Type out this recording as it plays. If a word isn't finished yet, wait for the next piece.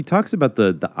He talks about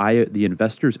the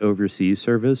Investors Overseas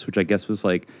Service, which I guess was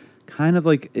like kind of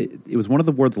like it was one of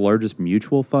the world's largest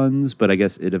mutual funds, but I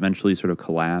guess it eventually sort of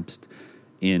collapsed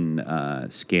in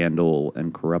scandal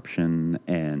and corruption,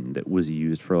 and it was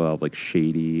used for a lot of like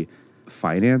shady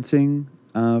financing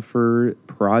for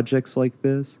projects like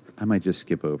this. I might just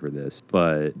skip over this,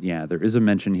 but yeah, there is a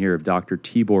mention here of Dr.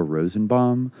 Tibor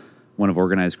Rosenbaum, one of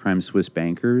organized crime Swiss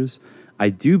bankers. I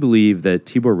do believe that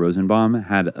Tibor Rosenbaum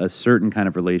had a certain kind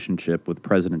of relationship with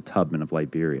President Tubman of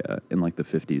Liberia in like the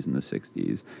 50s and the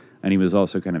 60s. And he was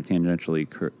also kind of tangentially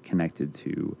connected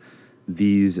to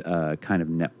these kind of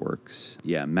networks.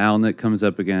 Yeah, Malnick comes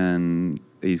up again.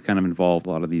 He's kind of involved in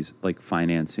a lot of these like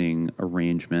financing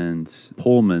arrangements.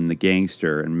 Pullman, the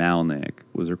gangster, and Malnick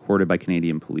was recorded by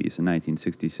Canadian police in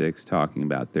 1966 talking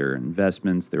about their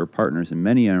investments. They were partners in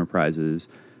many enterprises,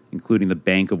 including the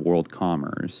Bank of World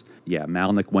Commerce. Yeah,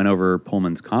 Malnick went over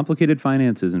Pullman's complicated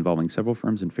finances involving several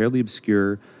firms and fairly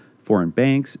obscure foreign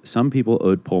banks. Some people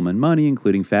owed Pullman money,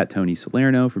 including Fat Tony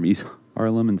Salerno from East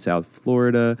Harlem in South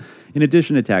Florida. In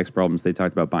addition to tax problems, they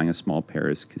talked about buying a small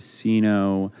Paris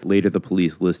casino. Later, the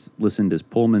police listened as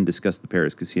Pullman discussed the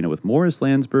Paris casino with Morris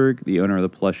Landsberg, the owner of the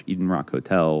plush Eden Rock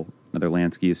Hotel, another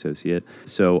Lansky associate.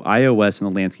 So iOS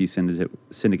and the Lansky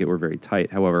syndicate were very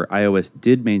tight. However, iOS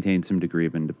did maintain some degree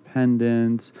of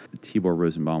independence. Tibor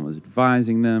Rosenbaum was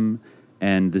advising them.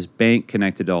 And this bank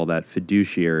connected to all that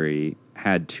fiduciary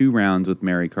had 2 rounds with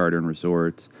Mary Carter and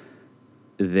Resorts.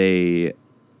 They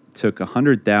took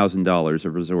 $100,000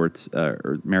 of Resorts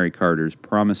or Mary Carter's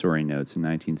promissory notes in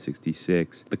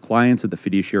 1966. The clients of the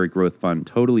Fiduciary Growth Fund,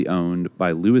 totally owned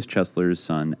by Louis Chesler's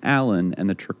son, Alan, and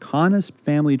the Troconis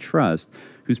Family Trust,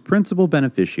 whose principal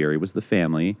beneficiary was the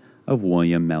family of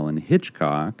William Mellon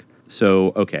Hitchcock.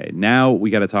 So, okay, now we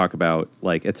got to talk about,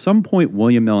 like, at some point,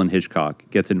 William Mellon Hitchcock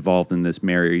gets involved in this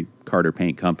Mary Carter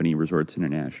Paint Company, Resorts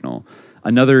International.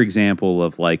 Another example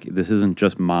of, like, this isn't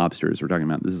just mobsters we're talking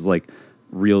about. This is, like,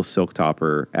 real silk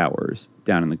topper hours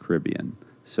down in the Caribbean.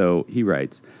 So he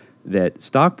writes that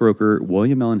stockbroker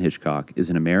William Mellon Hitchcock is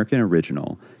an American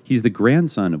original. He's the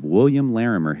grandson of William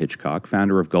Larimer Hitchcock,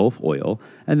 founder of Gulf Oil,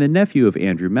 and the nephew of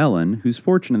Andrew Mellon, whose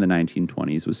fortune in the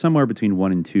 1920s was somewhere between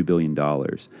 $1 and $2 billion.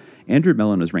 Andrew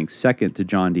Mellon was ranked second to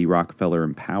John D. Rockefeller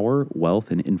in power, wealth,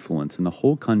 and influence in the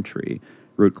whole country,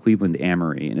 wrote Cleveland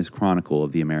Amory in his Chronicle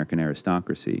of the American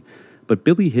Aristocracy. But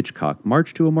Billy Hitchcock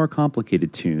marched to a more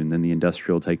complicated tune than the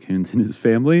industrial tycoons in his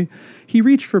family. He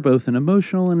reached for both an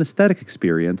emotional and aesthetic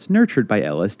experience nurtured by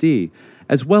LSD,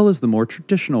 as well as the more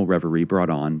traditional reverie brought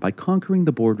on by conquering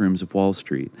the boardrooms of Wall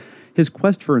Street. His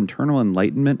quest for internal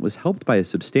enlightenment was helped by a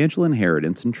substantial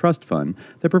inheritance and trust fund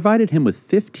that provided him with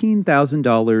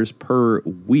 $15,000 per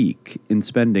week in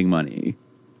spending money.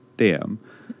 Damn.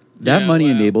 That money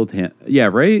enabled him,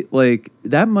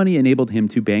 that money enabled him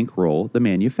to bankroll the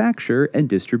manufacture and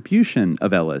distribution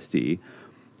of LSD.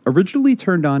 Originally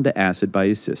turned on to acid by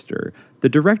his sister, the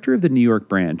director of the New York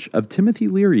branch of Timothy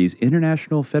Leary's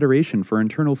International Federation for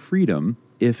Internal Freedom,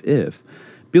 IF,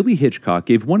 Billy Hitchcock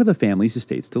gave one of the family's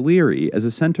estates to Leary as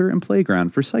a center and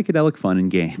playground for psychedelic fun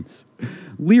and games.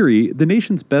 Leary, the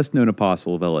nation's best-known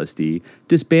apostle of LSD,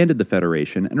 disbanded the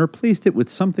Federation and replaced it with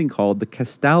something called the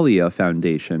Castalia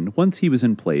Foundation once he was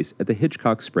in place at the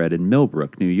Hitchcock Spread in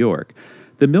Millbrook, New York.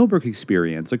 The Millbrook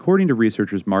experience, according to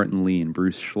researchers Martin Lee and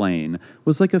Bruce Schlain,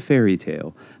 was like a fairy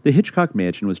tale. The Hitchcock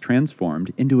mansion was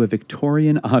transformed into a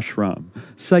Victorian ashram.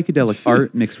 Psychedelic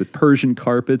art mixed with Persian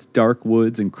carpets, dark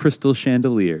woods, and crystal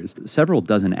chandeliers. Several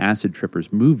dozen acid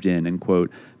trippers moved in and,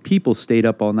 quote, people stayed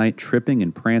up all night tripping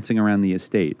and prancing around the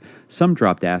estate. Some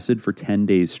dropped acid for 10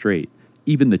 days straight.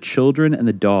 Even the children and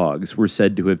the dogs were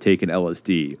said to have taken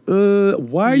LSD.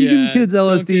 Why are you giving kids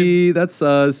LSD? That's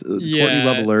us. Courtney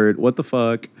Love alert. What the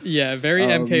fuck? Yeah, very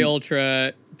MK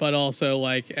Ultra, but also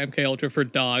like MK Ultra for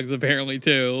dogs apparently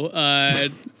too.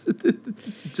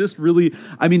 Just really,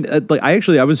 I mean,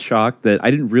 I was shocked that I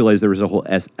didn't realize there was a whole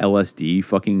LSD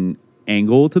fucking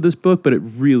angle to this book, but it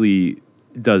really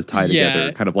does tie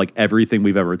together kind of like everything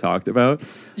we've ever talked about.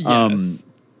 Yes.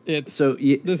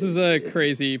 This is a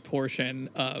crazy portion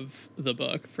of the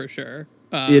book for sure.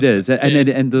 It is,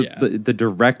 and the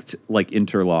direct like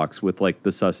interlocks with like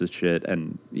the sussest shit,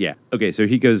 and okay. So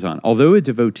he goes on. Although a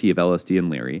devotee of LSD and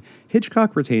Leary,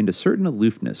 Hitchcock retained a certain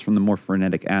aloofness from the more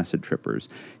frenetic acid trippers.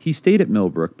 He stayed at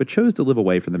Millbrook, but chose to live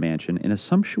away from the mansion in a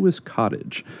sumptuous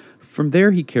cottage. From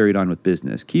there, he carried on with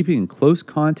business, keeping in close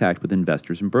contact with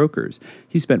investors and brokers.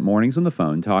 He spent mornings on the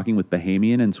phone talking with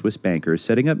Bahamian and Swiss bankers,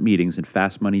 setting up meetings and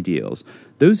fast money deals.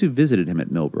 Those who visited him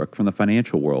at Millbrook from the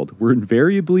financial world were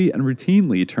invariably and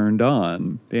routinely turned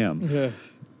on. Damn. Yeah.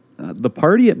 The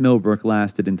party at Millbrook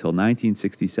lasted until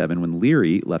 1967 when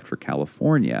Leary left for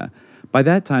California. By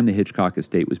that time, the Hitchcock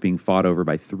estate was being fought over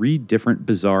by 3 different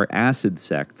bizarre acid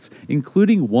sects,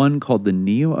 including one called the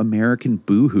Neo-American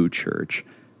Boohoo Church.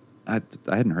 I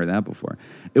hadn't heard that before.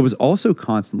 It was also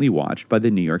constantly watched by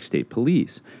the New York State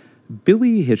Police.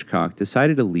 Billy Hitchcock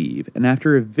decided to leave, and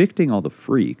after evicting all the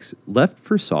freaks, left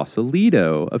for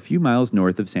Sausalito, a few miles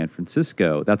north of San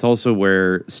Francisco. That's also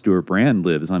where Stuart Brand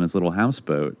lives on his little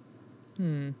houseboat.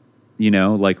 You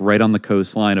know, like right on the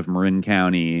coastline of Marin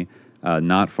County,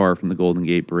 not far from the Golden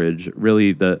Gate Bridge.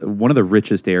 Really, one of the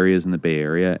richest areas in the Bay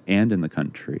Area and in the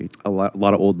country. A lot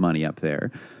of old money up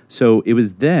there. So it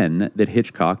was then that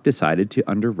Hitchcock decided to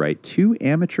underwrite 2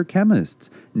 amateur chemists,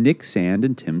 Nick Sand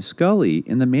and Tim Scully,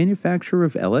 in the manufacture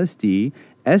of LSD,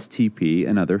 STP,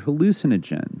 and other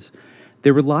hallucinogens.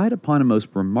 They relied upon a most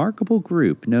remarkable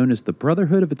group known as the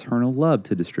Brotherhood of Eternal Love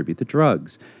to distribute the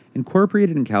drugs.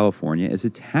 Incorporated in California as a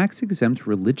tax-exempt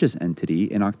religious entity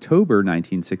in October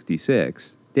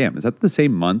 1966. Damn, is that the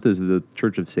same month as the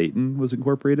Church of Satan was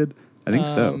incorporated? I think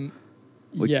so.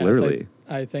 Yes, literally.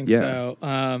 I think so.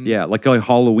 Like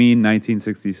Halloween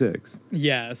 1966.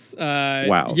 Yes.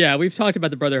 Wow. Yeah, we've talked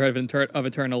about the Brotherhood of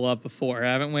Eternal Love before,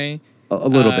 haven't we? A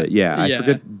little bit, yeah. I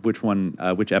forget which one,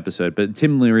 which episode, but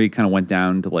Tim Leary kind of went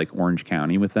down to like Orange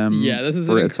County with them. Yeah, this is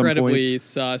an incredibly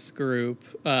sus group.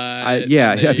 He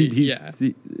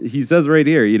says right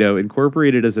here, you know,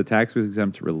 incorporated as a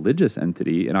tax-exempt religious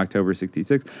entity in October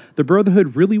 66, the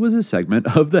Brotherhood really was a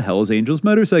segment of the Hells Angels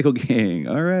motorcycle gang.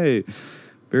 All right.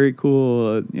 Very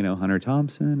cool, Hunter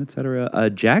Thompson, etc.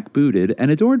 Jackbooted and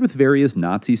adorned with various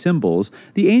Nazi symbols,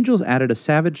 the Angels added a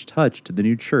savage touch to the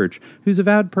new church, whose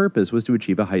avowed purpose was to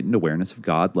achieve a heightened awareness of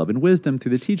God, love, and wisdom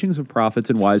through the teachings of prophets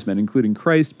and wise men, including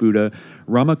Christ, Buddha,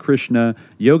 Ramakrishna,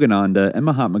 Yogananda, and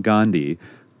Mahatma Gandhi.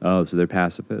 Oh, so they're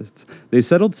pacifists. They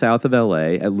settled south of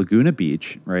L.A. at Laguna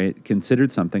Beach, right?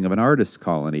 Considered something of an artist's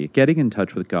colony. Getting in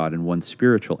touch with God in one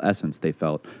spiritual essence, they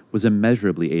felt, was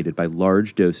immeasurably aided by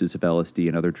large doses of LSD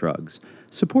and other drugs.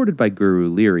 Supported by Guru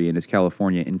Leary and his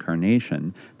California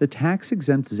incarnation, the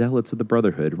tax-exempt zealots of the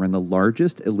Brotherhood ran the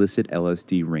largest illicit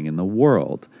LSD ring in the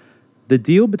world. The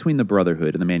deal between the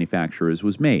Brotherhood and the manufacturers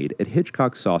was made at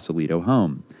Hitchcock's Sausalito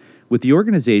home. With the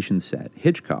organization set,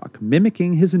 Hitchcock,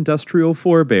 mimicking his industrial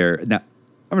forebear... Now,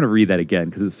 I'm going to read that again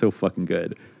because it's so fucking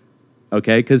good.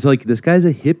 Okay? Because, this guy's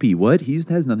a hippie. What? He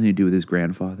has nothing to do with his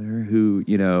grandfather who,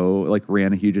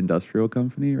 ran a huge industrial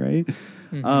company, right?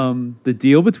 Mm-hmm. The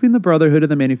deal between the Brotherhood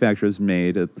and the manufacturers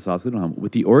made at the Sausalito home.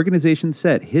 With the organization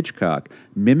set, Hitchcock,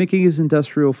 mimicking his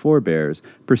industrial forebears,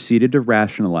 proceeded to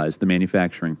rationalize the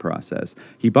manufacturing process.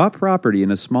 He bought property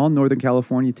in a small Northern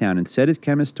California town and set his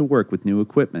chemists to work with new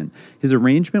equipment. His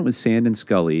arrangement with Sand and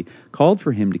Scully called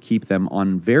for him to keep them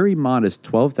on very modest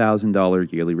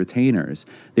 $12,000 yearly retainers.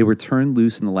 They were turned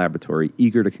loose in the laboratory,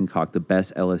 eager to concoct the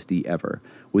best LSD ever.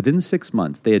 Within 6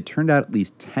 months, they had turned out at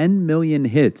least 10 million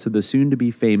hits of the soon-to-be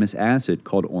famous acid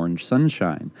called Orange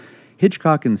Sunshine.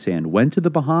 Hitchcock and Sand went to the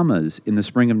Bahamas in the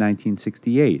spring of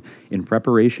 1968 in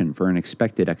preparation for an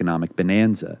expected economic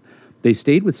bonanza. They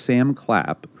stayed with Sam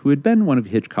Clapp, who had been one of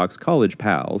Hitchcock's college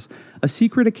pals. A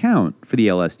secret account for the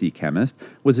LSD chemist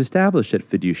was established at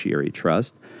Fiduciary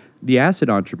Trust. The acid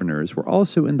entrepreneurs were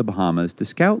also in the Bahamas to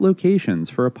scout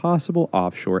locations for a possible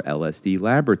offshore LSD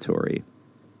laboratory.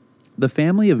 The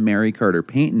family of Mary Carter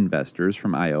Paint investors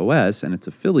from iOS and its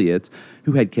affiliates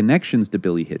who had connections to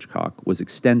Billy Hitchcock was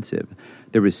extensive.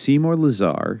 There was Seymour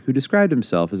Lazar, who described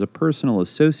himself as a personal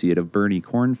associate of Bernie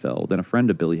Kornfeld and a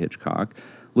friend of Billy Hitchcock.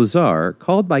 Lazar,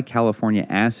 called by California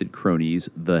acid cronies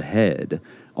the Head,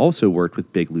 also worked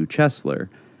with Big Lou Chesler.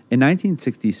 In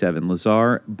 1967,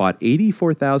 Lazar bought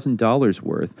 $84,000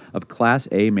 worth of Class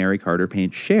A Mary Carter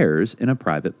Paint shares in a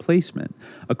private placement.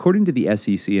 According to the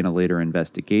SEC in a later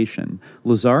investigation,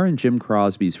 Lazar and Jim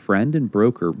Crosby's friend and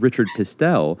broker Richard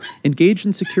Pistel engaged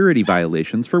in security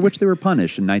violations for which they were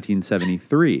punished in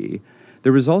 1973.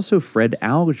 There was also Fred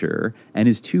Alger and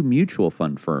his 2 mutual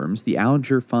fund firms, the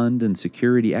Alger Fund and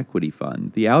Security Equity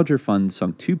Fund. The Alger Fund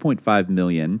sunk $2.5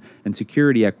 million and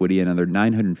Security Equity another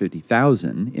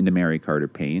 $950,000 into Mary Carter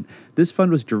Paint. This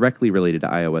fund was directly related to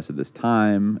iOS at this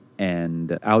time,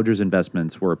 and Alger's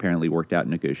investments were apparently worked out in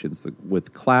negotiations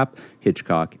with Clapp,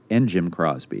 Hitchcock, and Jim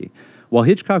Crosby. While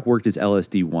Hitchcock worked his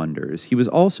LSD wonders, he was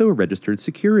also a registered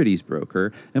securities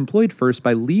broker, employed first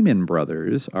by Lehman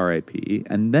Brothers, RIP,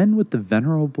 and then with the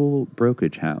venerable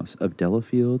brokerage house of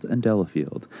Delafield and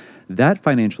Delafield. That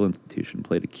financial institution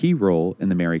played a key role in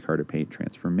the Mary Carter paint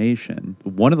transformation.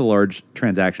 One of the large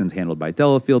transactions handled by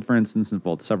Delafield, for instance,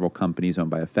 involved several companies owned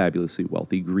by a fabulously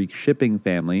wealthy Greek shipping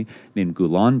family named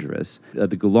Goulandris. The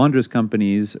Goulandris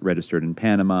companies, registered in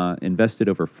Panama, invested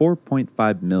over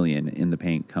 $4.5 million in the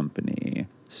paint company.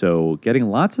 So getting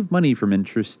lots of money from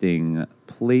interesting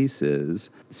places.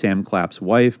 Sam Clapp's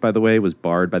wife, by the way, was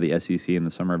barred by the SEC in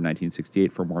the summer of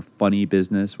 1968 for more funny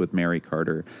business with Mary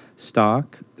Carter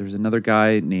stock. There's another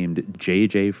guy named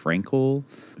J.J. Frankel,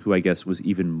 who I guess was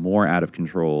even more out of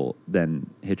control than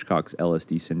Hitchcock's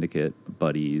LSD syndicate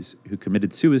buddies, who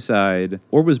committed suicide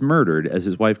or was murdered, as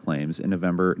his wife claims, in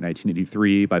November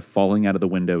 1983 by falling out of the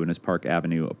window in his Park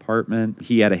Avenue apartment.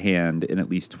 He had a hand in at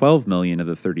least $12 million of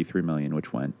the $33 million,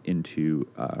 which went into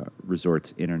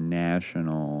Resorts International.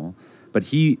 But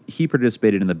he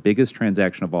participated in the biggest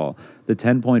transaction of all, the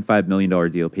 $10.5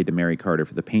 million deal paid to Mary Carter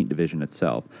for the paint division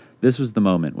itself. This was the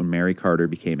moment when Mary Carter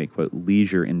became a, quote,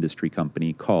 leisure industry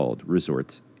company called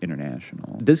Resorts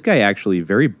International. This guy actually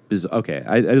very bizarre. Okay,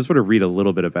 I just want to read a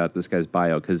little bit about this guy's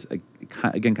bio because,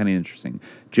 again, kind of interesting.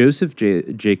 Joseph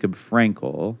Jacob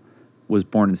Frankel was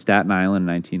born in Staten Island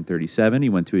in 1937. He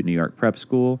went to a New York prep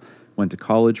school, went to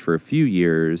college for a few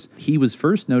years. He was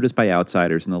first noticed by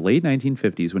outsiders in the late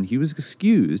 1950s when he was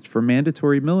excused from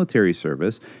mandatory military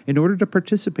service in order to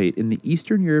participate in the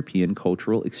Eastern European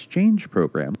Cultural Exchange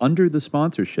Program under the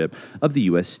sponsorship of the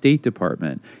U.S. State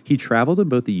Department. He traveled in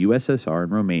both the USSR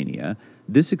and Romania.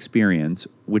 This experience,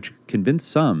 which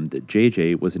convinced some that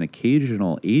JJ was an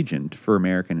occasional agent for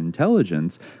American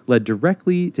intelligence, led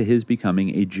directly to his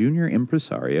becoming a junior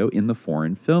impresario in the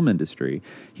foreign film industry.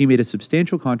 He made a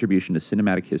substantial contribution to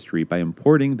cinematic history by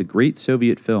importing the great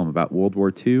Soviet film about World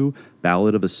War II,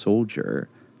 Ballad of a Soldier.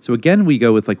 So again, we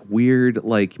go with like weird,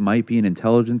 like might be an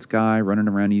intelligence guy running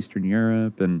around Eastern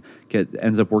Europe and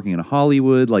ends up working in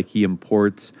Hollywood. Like he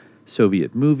imports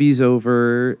Soviet movies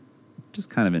over. Just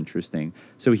kind of interesting.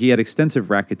 So he had extensive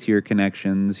racketeer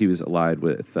connections. He was allied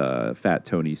with Fat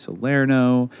Tony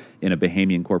Salerno in a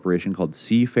Bahamian corporation called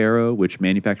Seafarrow, which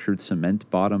manufactured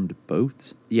cement-bottomed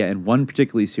boats. Yeah, in one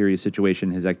particularly serious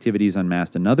situation, his activities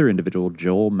unmasked another individual,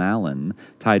 Joel Mallon,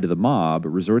 tied to the mob,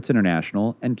 Resorts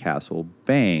International, and Castle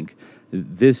Bank.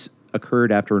 This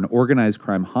occurred after an organized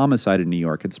crime homicide in New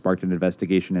York had sparked an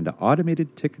investigation into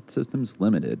Automated Ticket Systems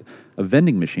Limited, a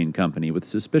vending machine company with a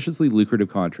suspiciously lucrative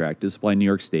contract to supply New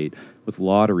York State with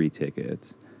lottery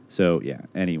tickets. So, yeah,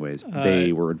 anyways,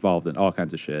 they were involved in all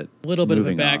kinds of shit. A little bit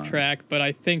Moving of a backtrack, but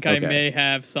I think I may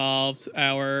have solved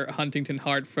our Huntington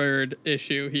Hartford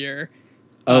issue here.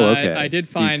 Oh, okay. I did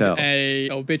find a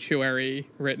obituary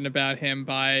written about him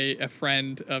by a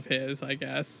friend of his, I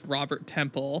guess, Robert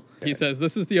Temple. Okay. He says,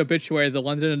 "This is the obituary the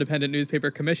London Independent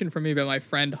newspaper commissioned for me by my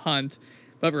friend Hunt,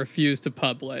 but refused to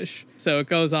publish." So it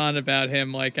goes on about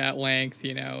him like at length,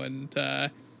 you know, and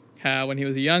how when he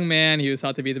was a young man, he was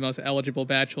thought to be the most eligible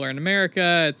bachelor in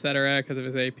America, etc., because of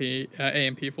his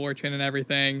A&P fortune and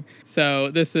everything.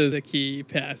 So this is a key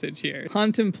passage here.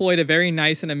 Hunt employed a very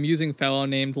nice and amusing fellow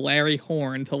named Larry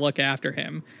Horn to look after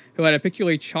him, who had a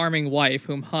particularly charming wife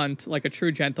whom Hunt, like a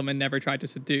true gentleman, never tried to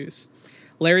seduce.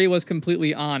 Larry was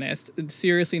completely honest,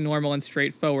 seriously normal and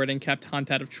straightforward, and kept Hunt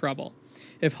out of trouble.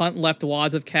 If Hunt left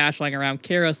wads of cash lying around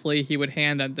carelessly, he would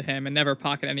hand them to him and never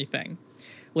pocket anything.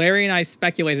 Larry and I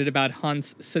speculated about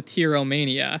Hunt's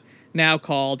satiromania, now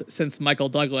called, since Michael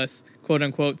Douglas,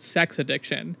 quote-unquote, sex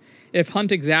addiction. If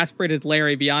Hunt exasperated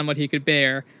Larry beyond what he could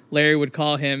bear, Larry would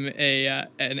call him an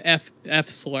F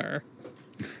slur.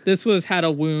 This was how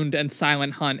to wound and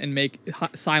silence Hunt and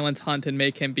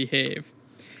make him behave.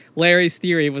 Larry's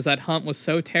theory was that Hunt was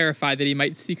so terrified that he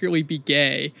might secretly be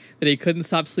gay that he couldn't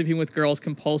stop sleeping with girls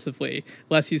compulsively,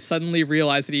 lest he suddenly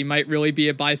realized that he might really be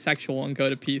a bisexual and go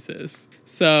to pieces.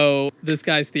 So this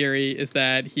guy's theory is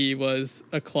that he was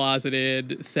a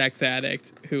closeted sex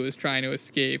addict who was trying to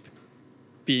escape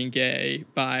being gay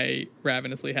by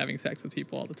ravenously having sex with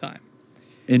people all the time.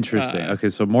 Interesting. Okay,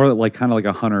 so more like kind of like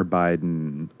a Hunter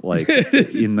Biden, like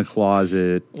in the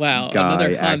closet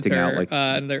guy acting out like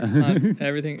another Hunt,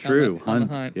 everything. True, on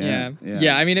the Hunt.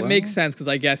 Yeah. I mean, it makes sense because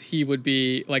I guess he would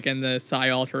be like in the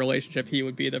Sy-Alter relationship. He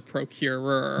would be the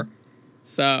procurer.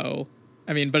 So,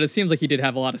 I mean, but it seems like he did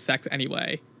have a lot of sex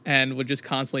anyway, and would just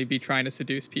constantly be trying to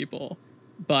seduce people.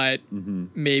 But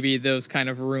maybe those kind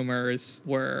of rumors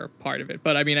were part of it.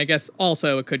 But I mean, I guess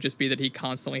also it could just be that he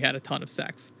constantly had a ton of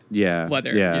sex. Yeah.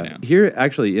 You know. Here,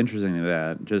 actually, interesting to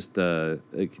that, just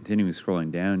continuing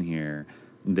scrolling down here,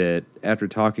 that after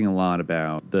talking a lot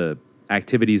about the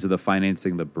activities of the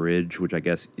financing the bridge, which I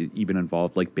guess even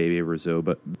involved like Bebe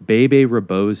Rebozo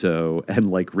and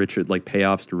like Richard, like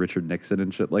payoffs to Richard Nixon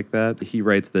and shit like that. He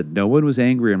writes that no one was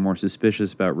angrier and more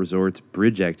suspicious about Resort's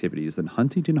bridge activities than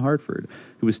Huntington Hartford,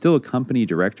 who was still a company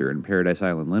director in Paradise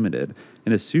Island Limited.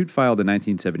 In a suit filed in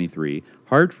 1973,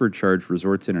 Hartford charged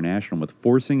Resorts International with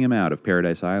forcing him out of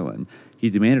Paradise Island. He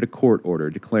demanded a court order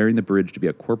declaring the bridge to be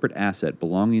a corporate asset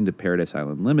belonging to Paradise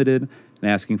Island Limited and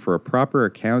asking for a proper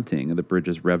accounting of the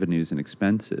bridge's revenues and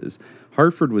expenses.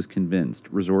 Hartford was convinced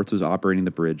Resorts was operating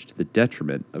the bridge to the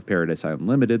detriment of Paradise Island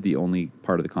Limited, the only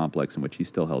part of the complex in which he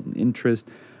still held an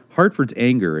interest. Hartford's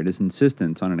anger and his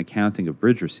insistence on an accounting of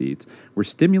bridge receipts were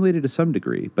stimulated to some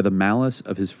degree by the malice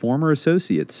of his former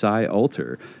associate, Cy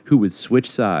Alter, who would switch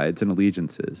sides and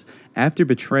allegiances. After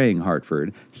betraying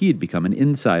Hartford, he had become an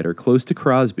insider close to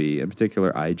Crosby, in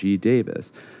particular I.G.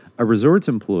 Davis. A Resorts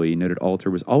employee noted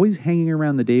Alter was always hanging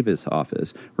around the Davis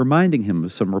office, reminding him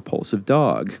of some repulsive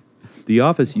dog. The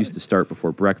office used to start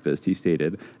before breakfast, he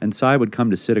stated, and Cy would come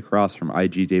to sit across from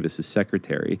I.G. Davis's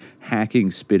secretary,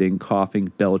 hacking, spitting, coughing,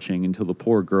 belching until the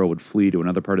poor girl would flee to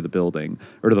another part of the building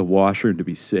or to the washroom to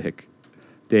be sick.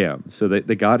 Damn. So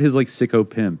they got his like sicko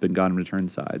pimp and got him to turn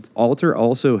sides. Alter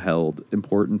also held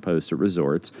important posts at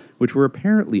Resorts, which were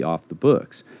apparently off the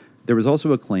books. There was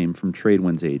also a claim from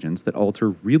Tradewinds agents that Alter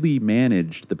really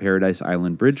managed the Paradise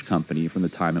Island Bridge Company from the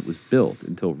time it was built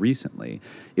until recently.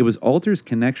 It was Alter's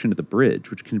connection to the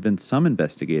bridge which convinced some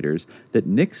investigators that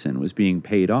Nixon was being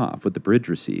paid off with the bridge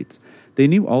receipts. They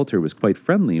knew Alter was quite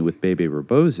friendly with Bebe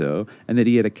Rebozo and that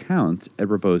he had accounts at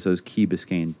Rebozo's Key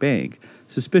Biscayne Bank.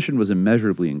 Suspicion was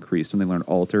immeasurably increased when they learned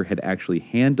Alter had actually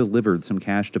hand-delivered some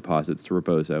cash deposits to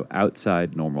Rebozo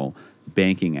outside normal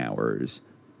banking hours.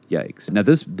 Yikes. Now,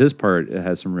 this part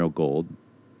has some real gold.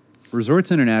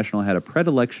 Resorts International had a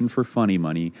predilection for funny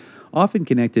money, often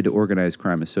connected to organized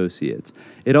crime associates.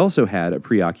 It also had a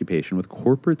preoccupation with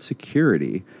corporate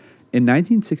security. In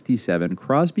 1967,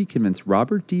 Crosby convinced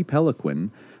Robert D. Pelequin,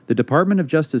 the Department of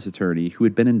Justice attorney who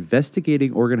had been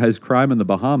investigating organized crime in the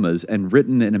Bahamas and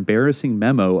written an embarrassing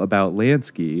memo about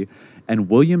Lansky, and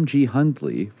William G.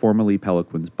 Hundley, formerly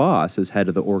Pelequin's boss as head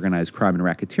of the Organized Crime and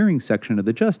Racketeering section of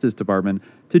the Justice Department,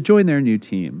 to join their new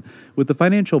team. With the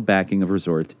financial backing of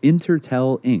Resorts,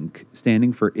 Intertel Inc.,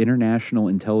 standing for International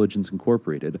Intelligence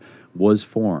Incorporated, was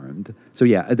formed. So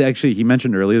yeah, actually, he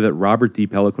mentioned earlier that Robert D.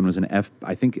 Pelequin was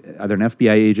I think either an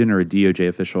FBI agent or a DOJ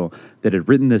official that had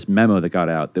written this memo that got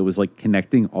out that was like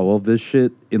connecting all of this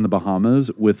shit in the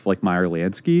Bahamas with like Meyer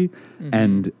Lansky. Mm-hmm.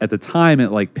 And at the time,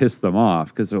 it like pissed them off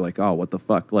because they're like, oh, what the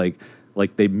fuck? Like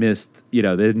they missed, they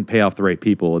didn't pay off the right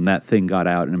people, and that thing got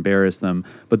out and embarrassed them.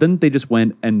 But then they just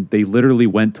went and they literally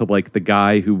went to like the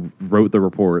guy who wrote the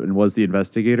report and was the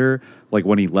investigator, like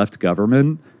when he left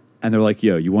government, and they're like,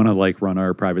 yo, you want to like run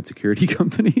our private security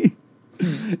company?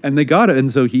 And they got it. And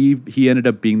so he ended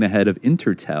up being the head of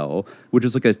Intertel, which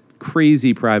is like a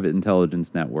crazy private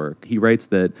intelligence network. He writes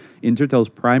that Intertel's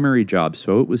primary job,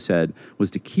 so it was said,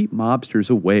 was to keep mobsters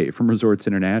away from Resorts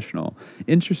International.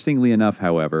 Interestingly enough,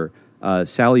 however,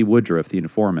 Sally Woodruff, the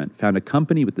informant, found a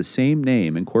company with the same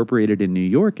name incorporated in New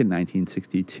York in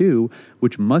 1962,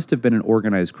 which must have been an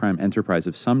organized crime enterprise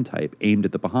of some type aimed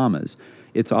at the Bahamas.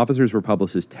 Its officers were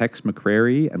publicist Tex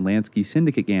McCrary and Lansky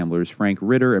syndicate gamblers Frank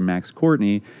Ritter and Max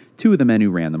Courtney, two of the men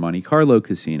who ran the Monte Carlo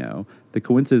casino. The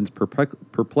coincidence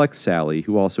perplexed Sally,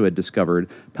 who also had discovered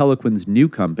Pelequin's new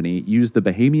company used the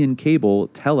Bahamian cable,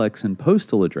 telex, and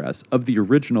postal address of the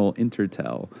original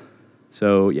Intertel.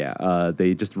 So, yeah,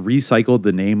 they just recycled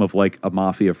the name of, like, a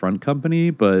mafia front company,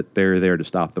 but they're there to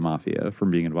stop the mafia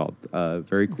from being involved.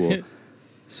 Very cool.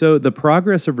 So, the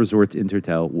progress of Resorts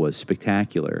Intertel was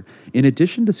spectacular. In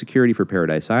addition to security for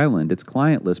Paradise Island, its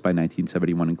client list by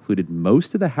 1971 included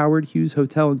most of the Howard Hughes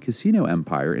Hotel and Casino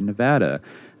empire in Nevada.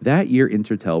 That year,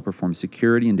 Intertel performed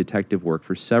security and detective work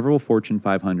for several Fortune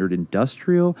 500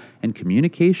 industrial and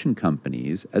communication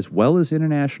companies, as well as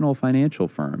international financial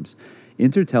firms.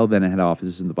 Intertel then had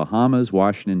offices in the Bahamas,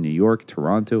 Washington, New York,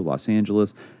 Toronto, Los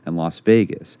Angeles, and Las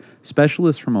Vegas.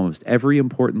 Specialists from almost every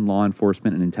important law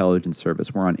enforcement and intelligence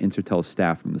service were on Intertel's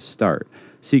staff from the start.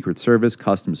 Secret Service,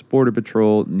 Customs Border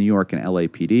Patrol, New York and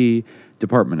LAPD,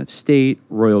 Department of State,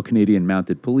 Royal Canadian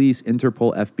Mounted Police,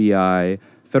 Interpol, FBI,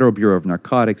 Federal Bureau of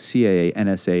Narcotics, CIA,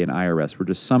 NSA, and IRS were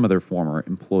just some of their former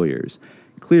employers.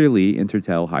 Clearly,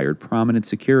 Intertel hired prominent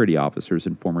security officers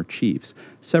and former chiefs,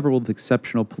 several with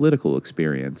exceptional political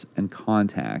experience and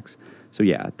contacts. So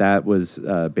yeah, that was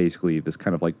basically this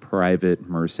kind of like private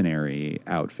mercenary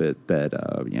outfit that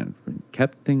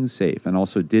kept things safe and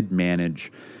also did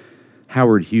manage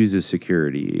Howard Hughes'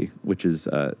 security, which is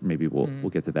maybe we'll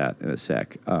get to that in a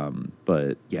sec.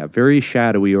 But yeah, very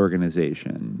shadowy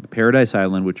organization. Paradise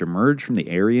Island, which emerged from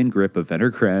the Aryan grip of Venner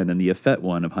Kren and the effete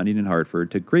one of Huntington Hartford,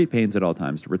 took great pains at all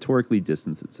times to rhetorically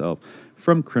distance itself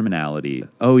from criminality.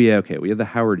 Oh yeah, okay, we have the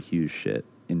Howard Hughes shit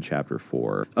in chapter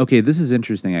 4. Okay, this is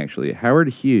interesting actually. Howard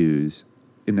Hughes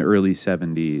in the early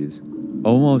 70s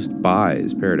almost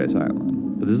buys Paradise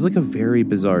Island. But this is like a very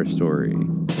bizarre story.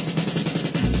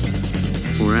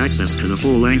 For access to the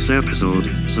full-length episode,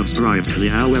 subscribe to the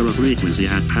Hour of Frequency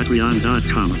at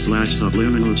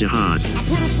patreon.com/subliminaljihad. I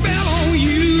put a spell on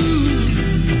you.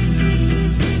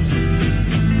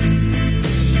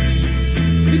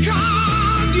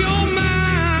 Because you're mine.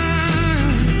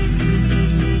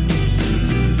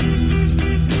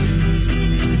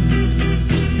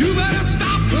 You better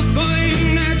stop the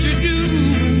thing that you do.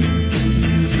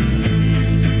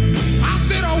 I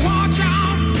said, oh, watch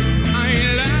out. I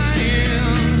ain't lying.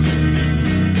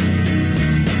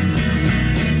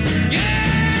 Yeah.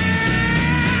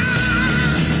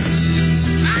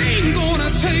 I ain't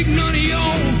gonna take none of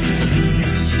your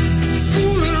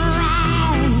fooling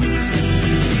around.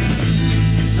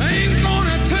 I ain't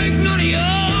gonna take none of your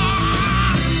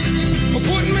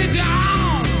putting me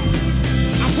down.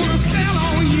 I put a spell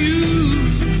on you.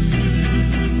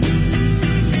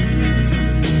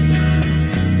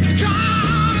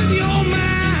 Because you're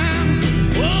mine.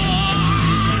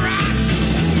 All right.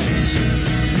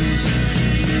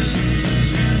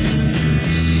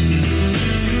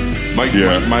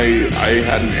 I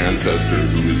had an ancestor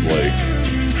who was like,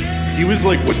 he was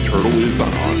like what Turtle is on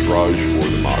Entourage for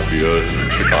the Mafia in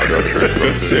Chicago.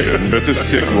 That's sick. That's a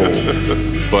sick role.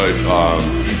 But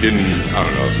he didn't, I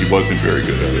don't know, he wasn't very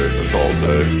good at it, that's all I'll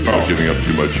say. Without giving up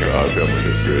too much family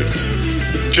history.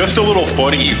 Just a little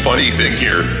funny thing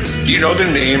here. Do you know the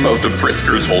name of the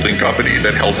Pritzker's holding company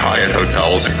that held Hyatt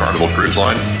Hotels and Carnival Cruise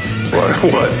Line?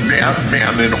 What?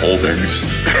 Mammon Holdings.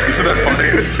 Isn't that funny?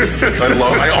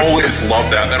 I always love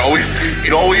that. It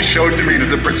always showed to me that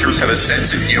the Pritzkers had a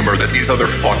sense of humor that these other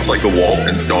fucks like the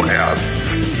Waltons don't have.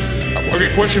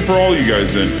 Okay, question for all you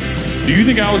guys then. Do you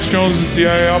think Alex Jones is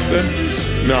CIA op then?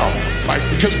 No,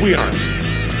 because we aren't.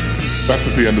 That's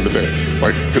at the end of the day.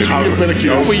 Because we have been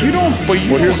accused. No, but you don't.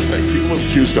 Here's the thing. People have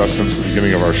accused us since the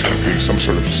beginning of our show of being some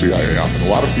sort of CIA op. And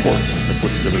a lot of people have put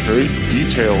together very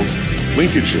detailed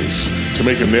linkages to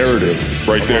make a narrative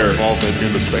right there involvement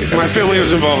in the state. My family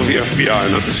was involved with the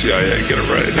FBI, not the CIA. Get it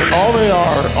right. All they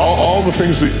are, all the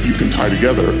things that you can tie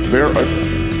together, they're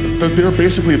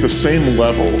basically at the same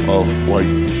level of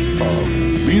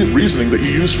reasoning that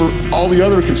you use for all the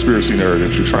other conspiracy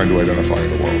narratives you're trying to identify in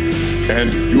the world.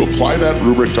 And you apply that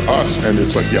rubric to us, and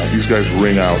it's like, yeah, these guys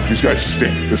ring out. These guys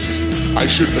stink. I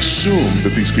should assume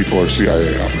that these people are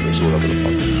CIA operatives or whatever the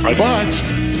fuck. But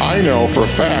I know for a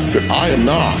fact that I am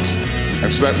not.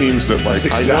 And so that means that, That's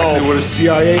I exactly know what a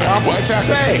CIA op would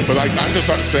exactly. say. But I'm just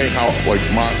not saying how,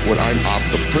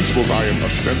 the principles I am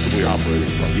ostensibly operating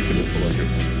from. You can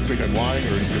think I'm lying,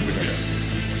 or you can think I am.